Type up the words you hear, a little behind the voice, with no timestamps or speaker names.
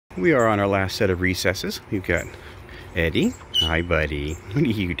We are on our last set of recesses. We've got Eddie. Hi, buddy. What are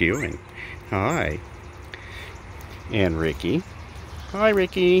you doing? Hi. And Ricky. Hi,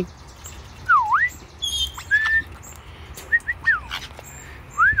 Ricky.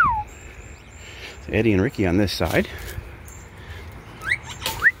 So Eddie and Ricky on this side.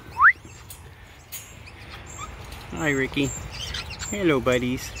 Hi, Ricky. Hello,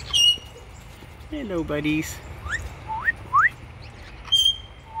 buddies. Hello, buddies.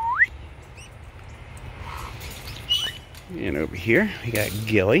 And over here, we got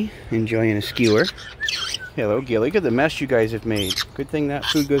Gilly enjoying a skewer. Hello, Gilly. Look at the mess you guys have made. Good thing that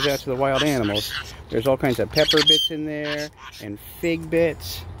food goes out to the wild animals. There's all kinds of pepper bits in there and fig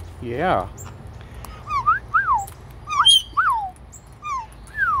bits. Yeah.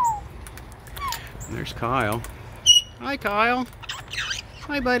 And there's Kyle. Hi, Kyle.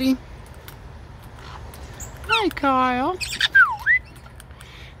 Hi, buddy. Hi, Kyle.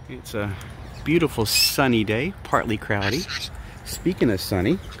 It's a beautiful sunny day, partly cloudy. Speaking of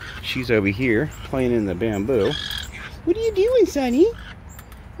sunny, she's over here playing in the bamboo. What are you doing, Sunny?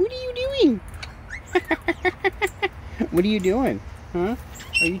 What are you doing? What are you doing? Huh?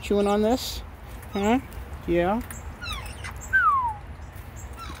 Are you chewing on this? Huh? Yeah?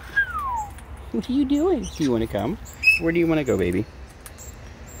 What are you doing? Do you want to come? Where do you want to go, baby?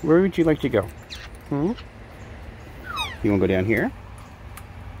 Where would you like to go? Hmm? You want to go down here?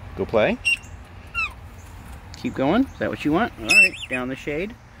 Go play? Keep going? Is that what you want? Alright, down the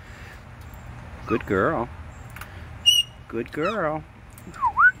shade. Good girl. Good girl.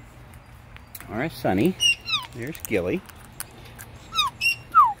 Alright, Sunny. There's Gilly.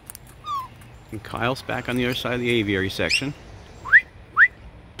 And Kyle's back on the other side of the aviary section.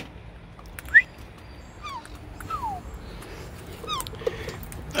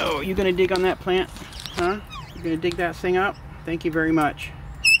 Oh, you gonna dig on that plant? Huh? You gonna dig that thing up? Thank you very much.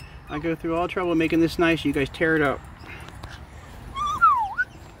 I go through all trouble making this nice, you guys tear it up.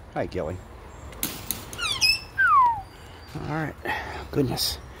 Hi, Gilly. Alright,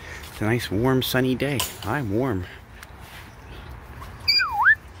 goodness. It's a nice warm sunny day. I'm warm.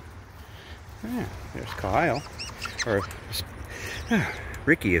 Yeah, there's Kyle. Or,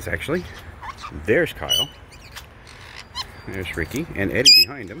 Ricky is actually. There's Kyle. There's Ricky and Eddie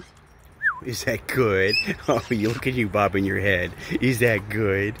behind him. Is that good? Oh, you look at you bobbing your head. Is that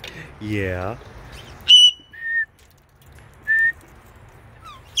good? Yeah.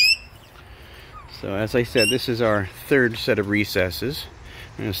 So as I said, this is our third set of recesses.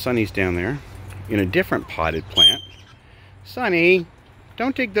 And Sunny's down there in a different potted plant. Sunny,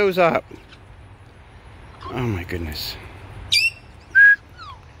 don't dig those up. Oh my goodness.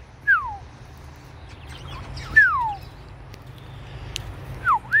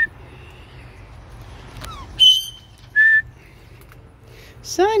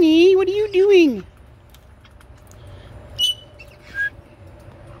 Sunny, what are you doing?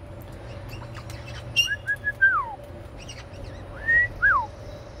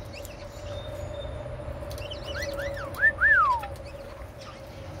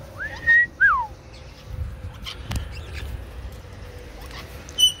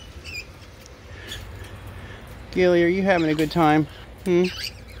 Gilly, are you having a good time? Hmm?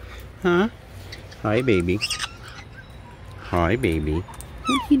 Huh? Hi, baby. Hi, baby.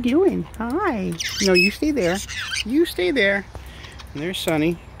 What are you doing? Hi. No, you stay there. You stay there. And there's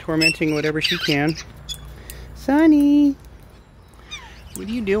Sunny, tormenting whatever she can. Sunny! What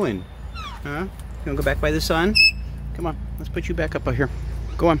are you doing? Huh? You wanna go back by the sun? Come on, let's put you back up here.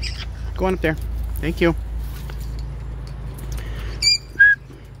 Go on. Go on up there. Thank you.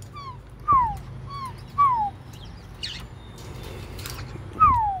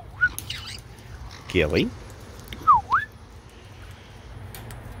 Gilly.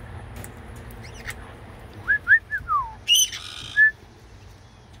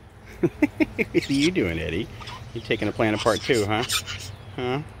 What are you doing, Eddie? You taking a plant apart too, huh?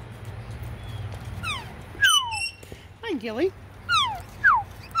 Huh? Hi, Gilly.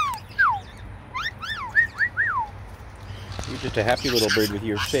 You're just a happy little bird with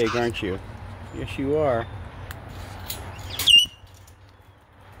your fig, aren't you? Yes, you are.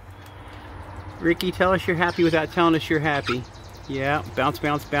 Ricky, tell us you're happy without telling us you're happy. Yeah, bounce,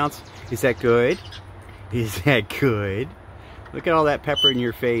 bounce, bounce. Is that good? Is that good? Look at all that pepper in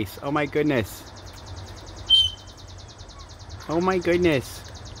your face. Oh my goodness. Oh my goodness.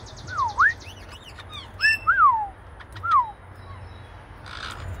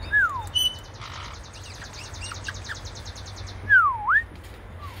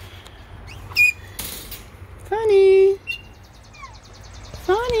 Sunny.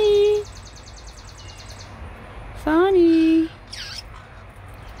 Sunny. Sunny.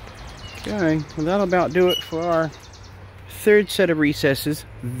 Okay, well that'll about do it for our third set of recesses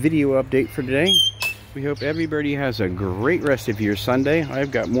video update for today. We hope everybody has a great rest of your Sunday.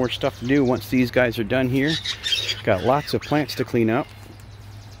 I've got more stuff to do once these guys are done here. Got lots of plants to clean up.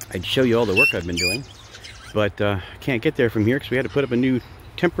 I'd show you all the work I've been doing, but can't get there from here because we had to put up a new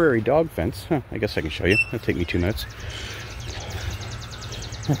temporary dog fence. Huh, I guess I can show you. That'll take me 2 minutes.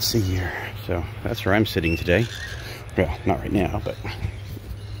 Let's see here. So that's where I'm sitting today. Well, not right now, but...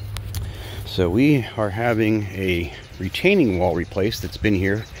 So we are having a retaining wall replaced that's been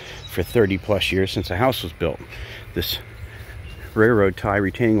here for 30 plus years since the house was built. This railroad tie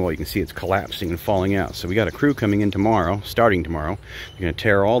retaining wall, you can see it's collapsing and falling out. So we got a crew coming in tomorrow, starting tomorrow. They're going to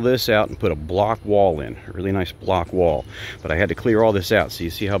tear all this out and put a block wall in, a really nice block wall. But I had to clear all this out, so you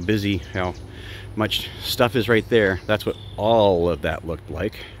see how busy, how much stuff is right there. That's what all of that looked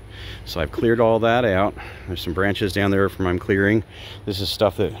like. So I've cleared all that out. There's some branches down there from I'm clearing. This is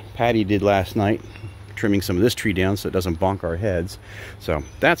stuff that Patty did last night, trimming some of this tree down so it doesn't bonk our heads. So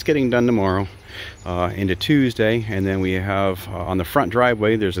that's getting done tomorrow into Tuesday. And then we have on the front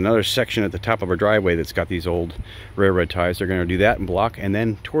driveway, there's another section at the top of our driveway that's got these old railroad ties. They're going to do that and block. And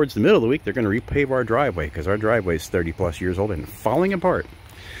then towards the middle of the week, they're going to repave our driveway because our driveway is 30 plus years old and falling apart.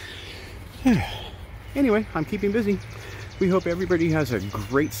 Anyway, I'm keeping busy. We hope everybody has a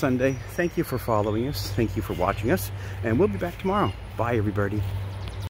great Sunday. Thank you for following us. Thank you for watching us. And we'll be back tomorrow. Bye, everybody.